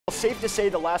safe to say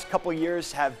the last couple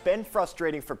years have been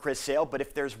frustrating for Chris Sale, but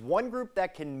if there's one group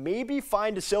that can maybe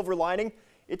find a silver lining,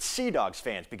 it's Sea Dogs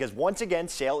fans, because once again,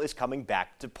 Sale is coming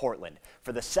back to Portland.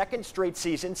 For the second straight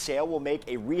season, Sale will make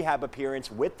a rehab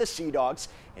appearance with the Sea Dogs,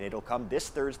 and it'll come this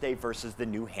Thursday versus the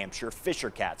New Hampshire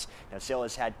Fisher Cats. Now, Sale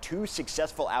has had 2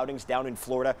 successful outings down in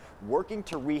Florida, working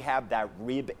to rehab that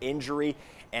rib injury,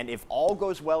 and if all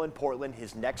goes well in Portland,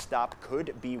 his next stop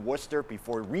could be Worcester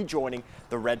before rejoining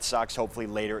the Red Sox hopefully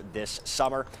later this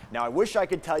summer. Now, I wish I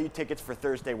could tell you tickets for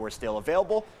Thursday were still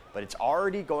available, but it's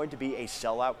already going to be a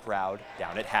sellout crowd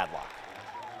down at Hadlock.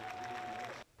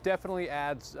 Definitely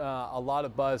adds a lot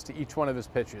of buzz to each one of his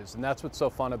pitches, and that's what's so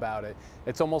fun about it.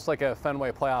 It's almost like a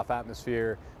Fenway playoff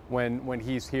atmosphere when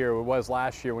he's here. It was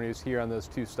last year when he was here on those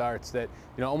 2 starts that,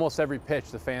 you know, almost every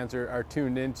pitch the fans are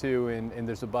tuned into, and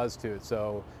there's a buzz to it.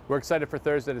 So we're excited for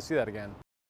Thursday to see that again.